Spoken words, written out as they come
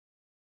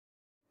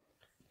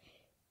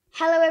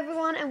Hello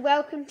everyone and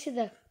welcome to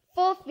the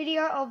fourth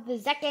video of the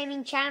Zach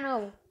Gaming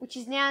channel, which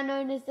is now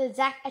known as the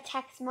Zach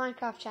Attacks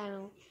Minecraft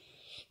channel.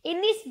 In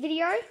this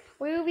video,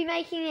 we will be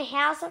making a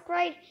house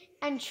upgrade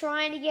and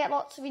trying to get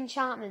lots of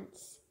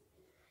enchantments,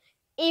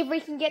 if we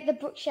can get the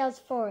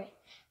bookshelves for it.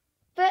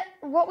 But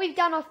what we've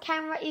done off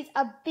camera is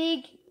a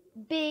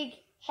big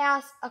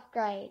house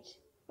upgrade.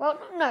 Well,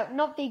 no,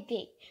 not big.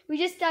 We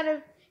just done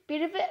a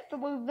bit of it,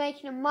 but we'll be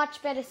making it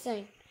much better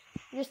soon.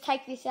 We'll just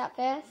take this out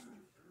first.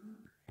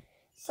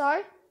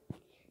 So,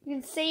 you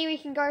can see we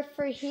can go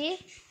through here.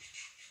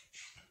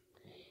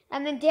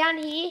 And then down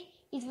here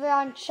is where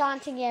our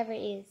enchanting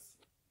area is.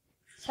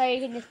 So you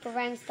can just put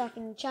random stuff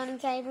in the enchanting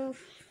table.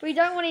 But we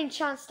don't want to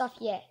enchant stuff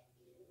yet.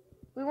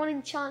 We want to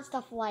enchant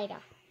stuff later.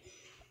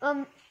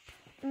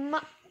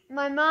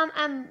 My mum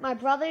and my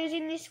brother is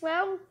in this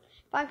well.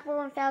 Bunkable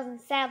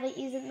 1000 sadly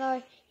isn't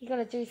though. He's got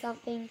to do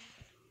something.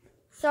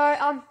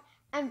 So,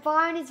 and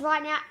Byron is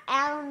right now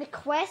out on the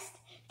quest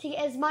to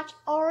get as much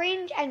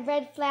orange and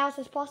red flowers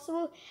as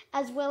possible,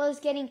 as well as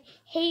getting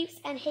heaps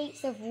and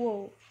heaps of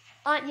wool.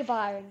 Aren't you,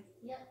 Byron?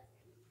 Yep.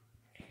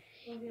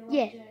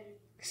 Yeah.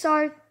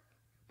 So,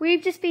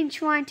 we've just been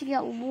trying to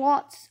get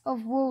lots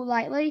of wool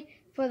lately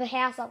for the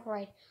house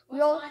upgrade.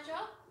 What's my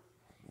job?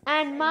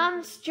 And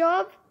Mum's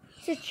job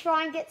is to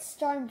try and get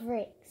stone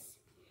bricks,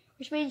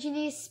 which means you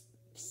need.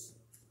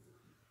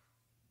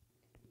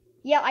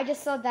 Yeah, I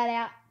just sorted that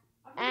out.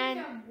 I've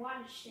only found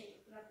one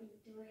sheep, but I've been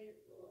doing it.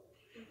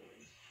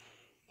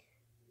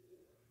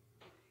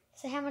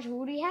 So how much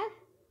wool do you have?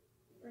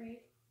 3.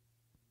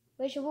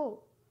 Where's your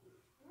wool?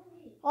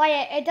 Oh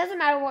yeah, it doesn't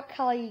matter what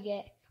colour you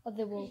get of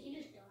the wool.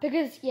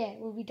 Because, yeah,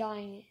 we'll be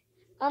dyeing it.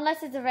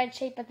 Unless it's a red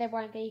sheep, but there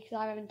won't be because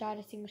I haven't dyed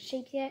a single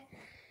sheep yet.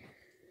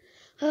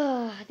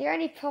 The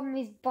only problem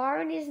is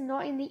Byron is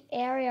not in the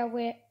area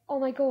where... Oh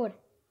my god.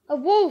 A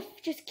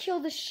wolf just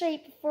killed a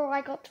sheep before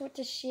I got to it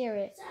to shear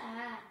it.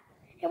 Sad.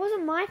 It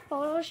wasn't my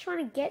fault. I was trying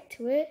to get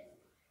to it.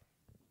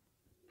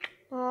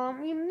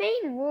 You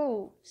mean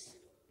wolves.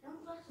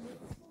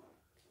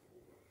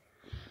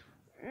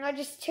 I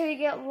just to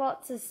get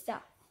lots of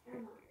stuff.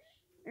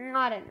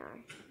 I don't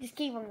know. Just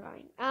keep on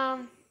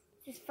going.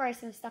 Just throw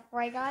some stuff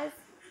away, guys.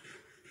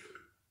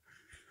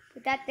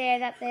 Put that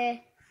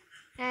there.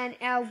 And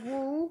our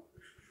wool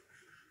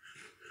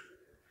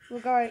will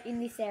go in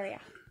this area.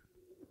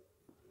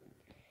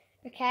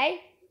 Okay?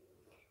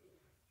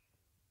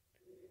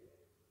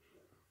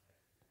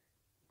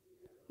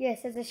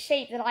 Yes, there's a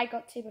sheep that I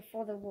got to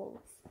before the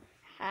wolves.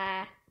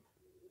 There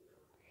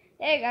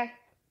you go.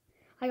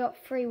 I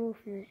got 3 wool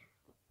from it.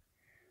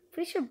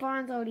 Pretty sure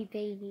Byron's already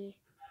been here.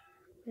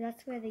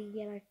 That's where the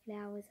yellow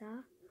flowers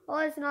are. Oh,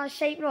 there's another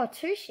sheep. No,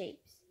 2 sheep.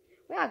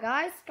 Wow,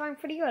 guys, going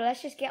pretty good.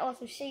 Let's just get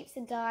lots of sheep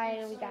and dye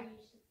and we go.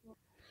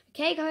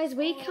 Okay, guys,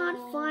 we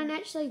can't find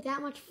actually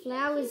that much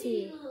flowers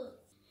here.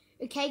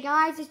 Okay,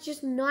 guys, it's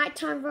just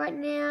nighttime right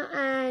now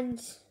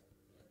and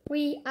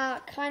we are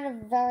kind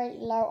of very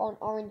low on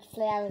orange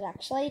flowers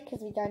actually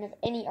because we don't have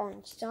any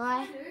orange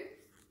dye.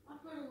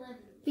 I've got 11.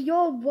 But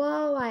you're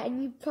white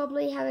and you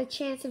probably have a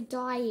chance of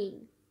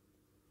dying.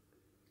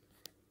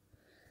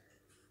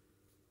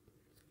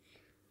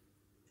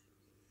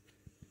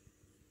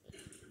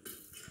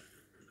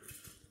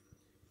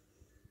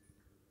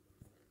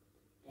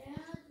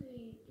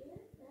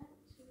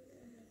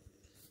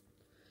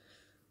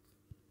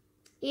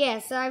 Yeah,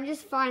 so I'm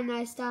just finding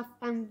those stuff,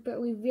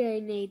 but we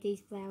really need these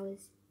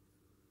flowers.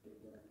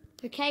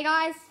 Okay,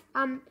 guys,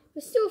 we're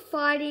still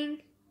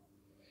fighting.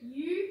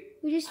 You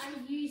are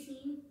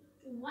using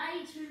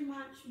way too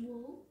much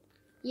wool.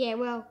 Yeah,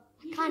 well,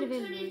 You kind of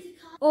can turn anyway. into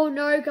colour. Oh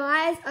no,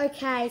 guys.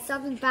 Okay,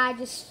 something bad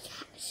just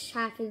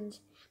happened.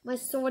 My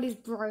sword is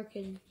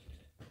broken.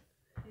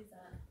 Who's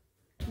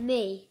that?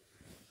 Me.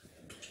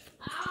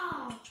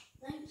 Oh,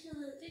 thanks for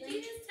the... Did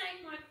you just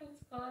take Michael's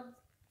card?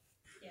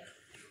 Yeah.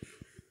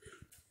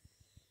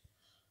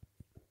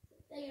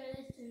 There you go,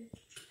 there's 2.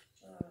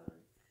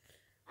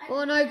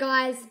 Oh no,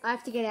 guys. I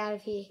have to get out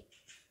of here.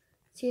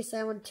 Seriously,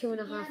 I want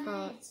 2.5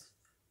 hearts.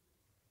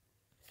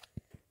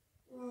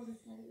 Oh, the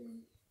second.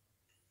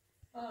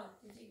 Oh,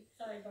 did you?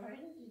 Sorry, Byron.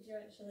 Did you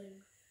actually?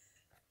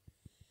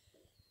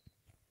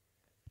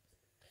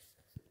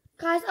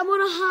 Guys, I'm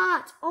on a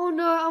heart. Oh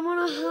no, I'm on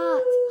a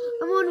heart.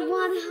 I'm on 1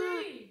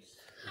 heart.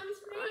 Come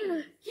to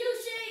me. Kill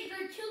sheep! Go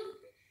kill...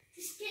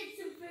 Just get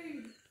some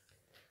food.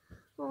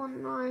 Oh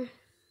no.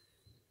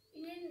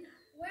 You didn't.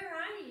 Where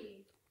are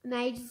you? I'm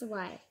ages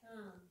away.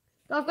 Oh.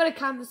 But I've got a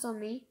compass on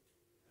me.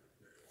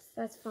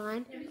 So that's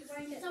fine. Yeah, because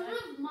when you get Someone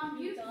back, of Mum,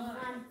 you you have die.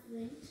 1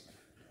 flint.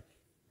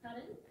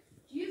 Pardon?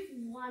 Do you have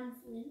 1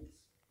 flint?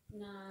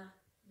 Nah. No,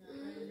 I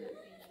don't have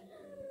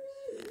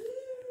any.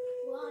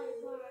 Why,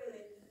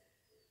 Byron?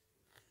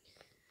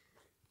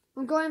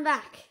 I'm going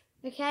back,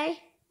 okay?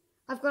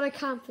 I've got a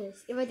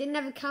compass. If I didn't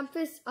have a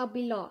compass, I'll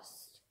be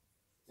lost.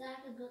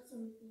 Zach, I've got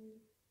something.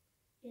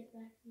 Get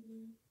back to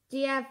you. Do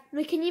you have...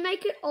 No, can you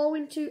make it all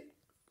into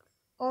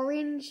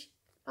orange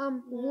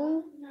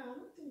wool? No, I'm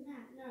not doing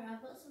that. No,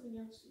 I've got something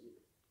else for you.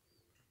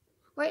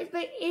 Wait,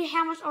 but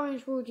how much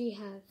orange wool do you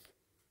have?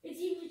 It's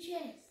in your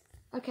chest.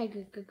 Okay,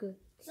 good, good, good.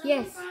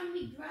 Someone Yes. find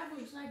me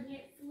gravel so I can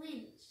get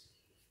flint.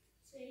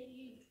 So you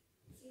use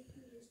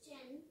 10.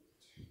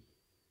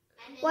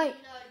 And then Wait. you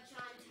know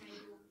time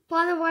table.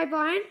 By the way,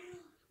 Brian,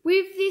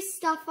 with this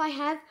stuff I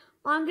have,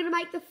 I'm going to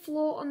make the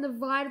floor on the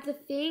right of the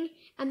thing,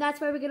 and that's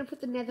where we're going to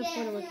put the nether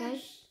portal,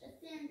 okay?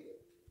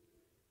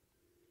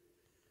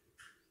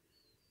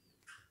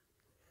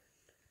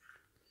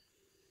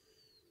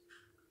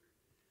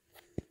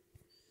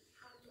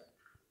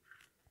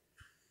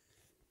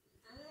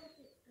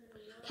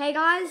 Okay,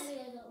 guys,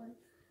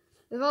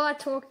 with all that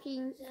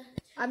talking,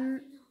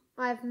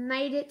 I've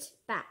made it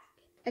back.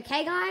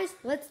 Okay, guys,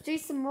 let's do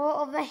some more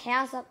of the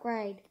house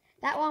upgrade.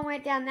 That one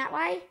went down that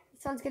way.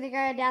 This one's going to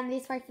go down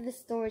this way for the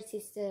storage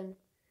system.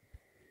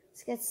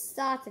 Let's get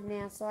started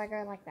now, so I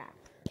go like that.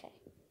 Okay.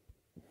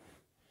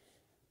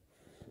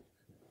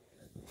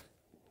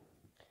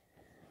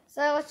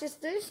 So let's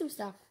just do some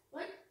stuff.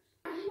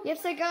 Yep,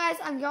 so guys,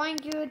 I'm going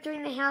to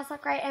doing the house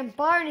upgrade, and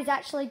Byron is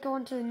actually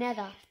going to the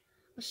nether.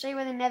 I'll show you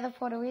where the nether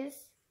portal is.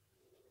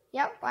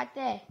 Yep, right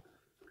there.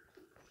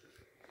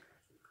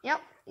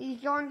 Yep,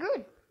 he's going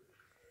good.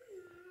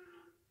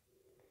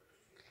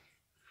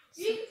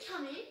 You can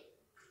come in.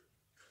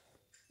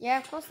 Yeah,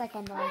 of course I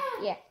can, Byron.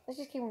 Yeah, let's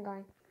just keep on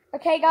going.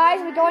 Okay, guys,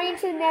 we're going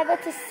into the nether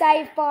to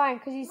save Byron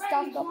because his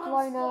stuff got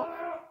blown up.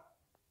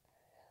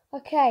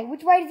 Okay,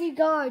 which way did you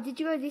go? Did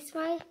you go this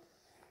way?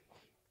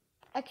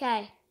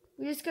 Okay,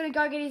 we're just going to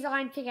go get his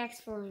iron pickaxe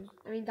for him.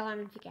 I mean,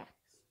 diamond pickaxe.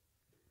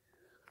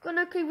 I've got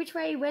no clue which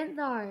way he went,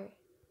 though.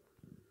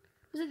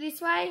 Was it this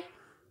way?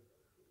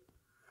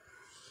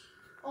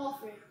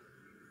 Off it.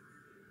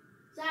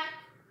 Zach,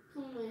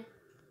 come on.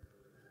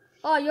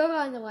 Oh, you're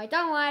going the way.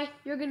 Don't worry,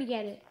 you're going to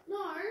get it.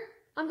 No.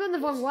 I'm going the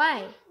wrong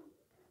way.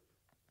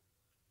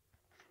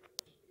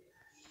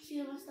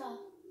 See my stuff.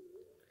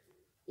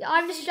 Yeah,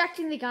 I'm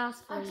distracting the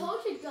gas for I you.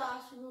 told you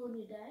gas will ruin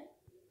your day.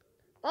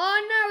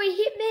 Oh no, he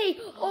hit me.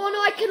 Oh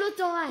no, I cannot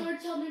die.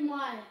 Don't tell me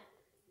why.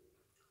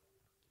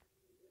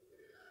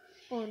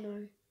 Oh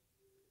no.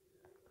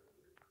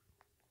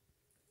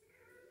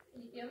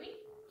 Can you hear me?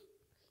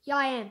 Yeah,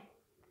 I am.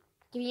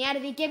 Get me out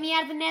of there. Get me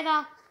out of the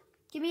nether.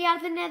 Get me out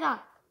of the nether.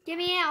 Get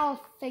me out.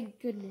 Oh, thank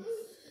goodness.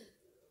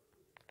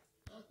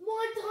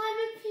 My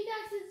diamond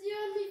pickaxe is the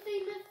only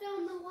thing that fell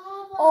in the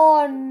lava.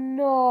 Oh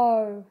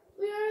no.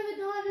 We don't have a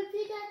diamond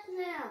pickaxe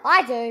now.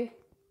 I do.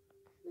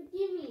 But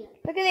give me it.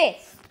 Look at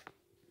this.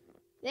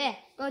 There.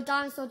 Got a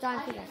diamond sword, I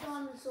diamond have pickaxe. a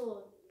diamond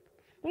sword.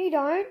 No, you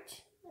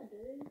don't. I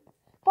do.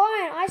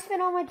 Fine, I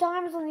spent all my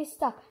diamonds on this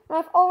stuff. And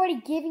I've already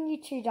given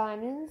you 2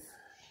 diamonds.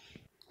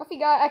 Off you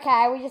go.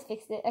 Okay, we just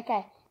fixed it.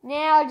 Okay.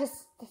 Now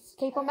just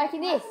keep on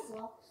making this.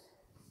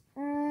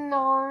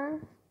 No.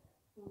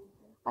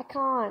 I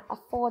can't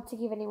afford to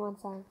give anyone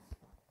some.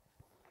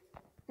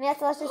 Yeah,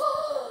 so let's just...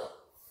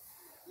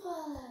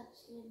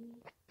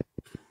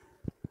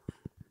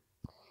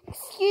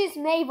 Excuse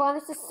me, Brian.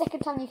 That's the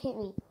second time you've hit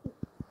me.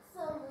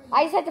 Sorry.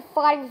 I just had to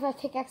fight him with my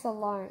pickaxe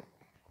alone.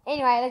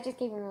 Anyway, let's just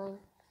keep on going.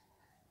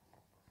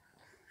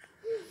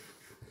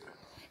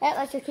 Yeah,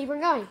 let's just keep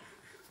on going.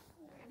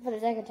 For the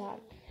second time.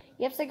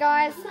 Yep, so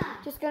guys,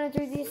 just going to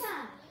do this.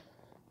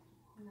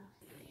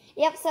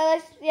 Yep, so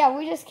let's, yeah,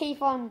 we just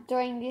keep on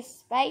doing this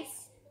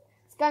space.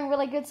 It's going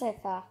really good so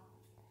far.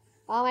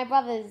 Oh, my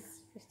brother's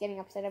just getting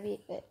upset a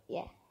bit, but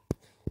yeah.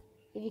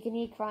 If you can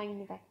hear crying in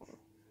the background.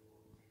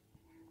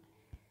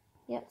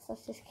 Yep, so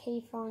let's just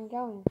keep on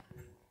going.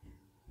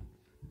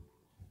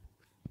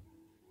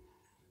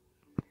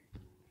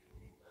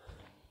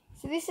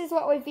 So this is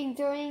what we've been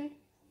doing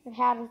and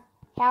how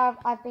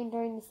I've been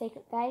doing the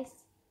secret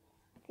base.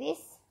 Like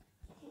this.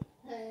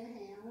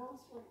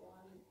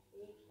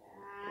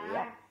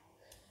 Yep.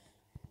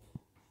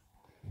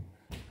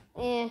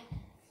 Yeah.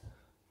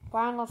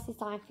 Brian lost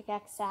his iron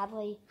pickaxe,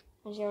 sadly,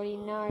 as you already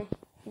know.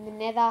 In the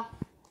nether,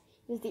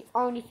 it was the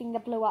only thing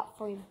that blew up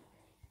for him.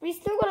 But he's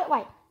still got it.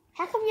 Wait,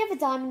 how come you have a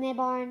diamond there,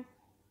 Byron?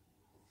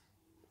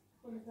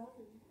 What is that?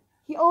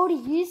 You already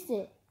used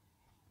it.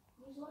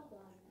 Who's what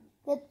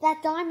diamond?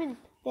 That diamond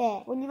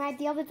there, when you made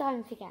the other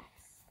diamond pickaxe.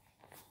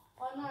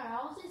 Oh no,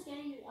 I was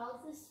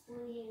just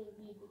splitting it with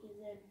you because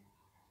then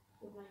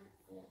it went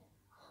there.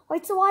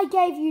 Wait, so I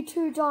gave you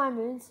 2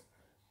 diamonds,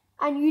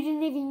 and you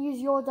didn't even use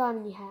your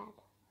diamond you had.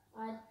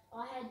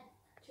 I had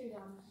 2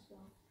 diamonds as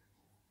well.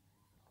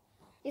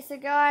 Yeah, so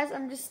guys,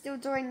 I'm just still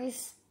doing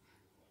this,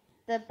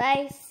 the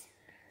base.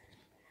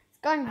 It's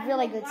going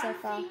really good so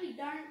far. One thing we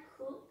don't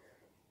cook.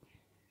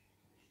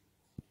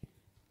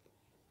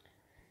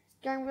 It's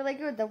going really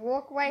good. The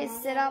walkway is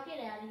set up. Get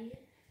out of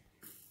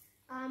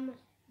here.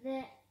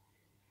 There.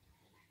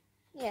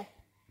 Yeah.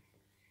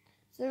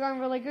 So we're going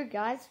really good,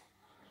 guys.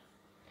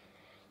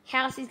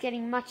 House is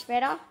getting much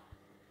better.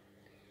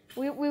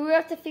 We will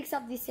have to fix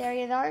up this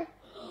area though.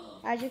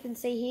 As you can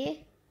see here.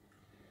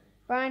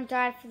 Brian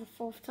died for the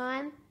 4th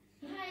time.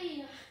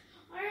 Hey,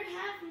 I don't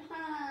have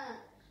one.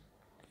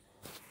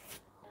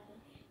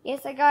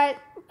 Yes, so guys,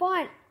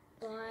 Brian.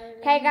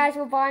 Okay guys,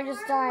 well Brian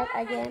just died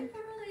again.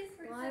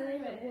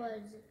 Byron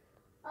was.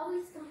 Oh,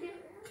 he's going around.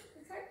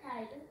 It's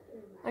okay.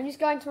 I'm just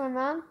going to my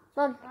mum.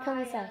 Mum, come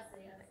and say.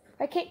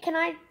 Okay, can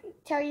I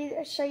show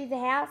you the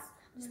house?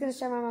 I'm just gonna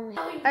show my mum.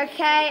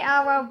 Okay,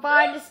 well,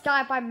 Byron just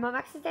died by mum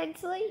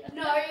accidentally.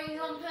 No, it was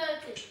on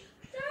purpose.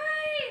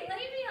 Hey,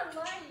 leave me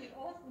alone, you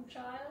awful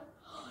child.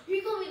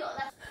 You got me got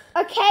that.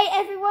 Okay,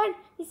 everyone,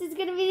 this is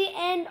gonna be the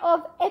end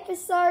of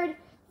episode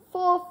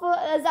 4 for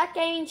the Zach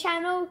Gaming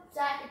channel.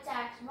 Zach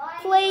attacks my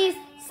Please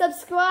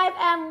subscribe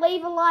and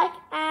leave a like,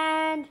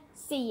 and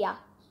see ya.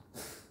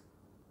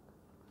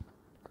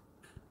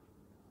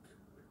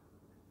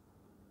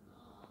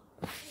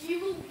 You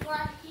will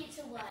black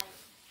it away.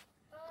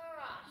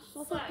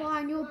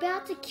 Byron, you're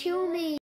about to kill me.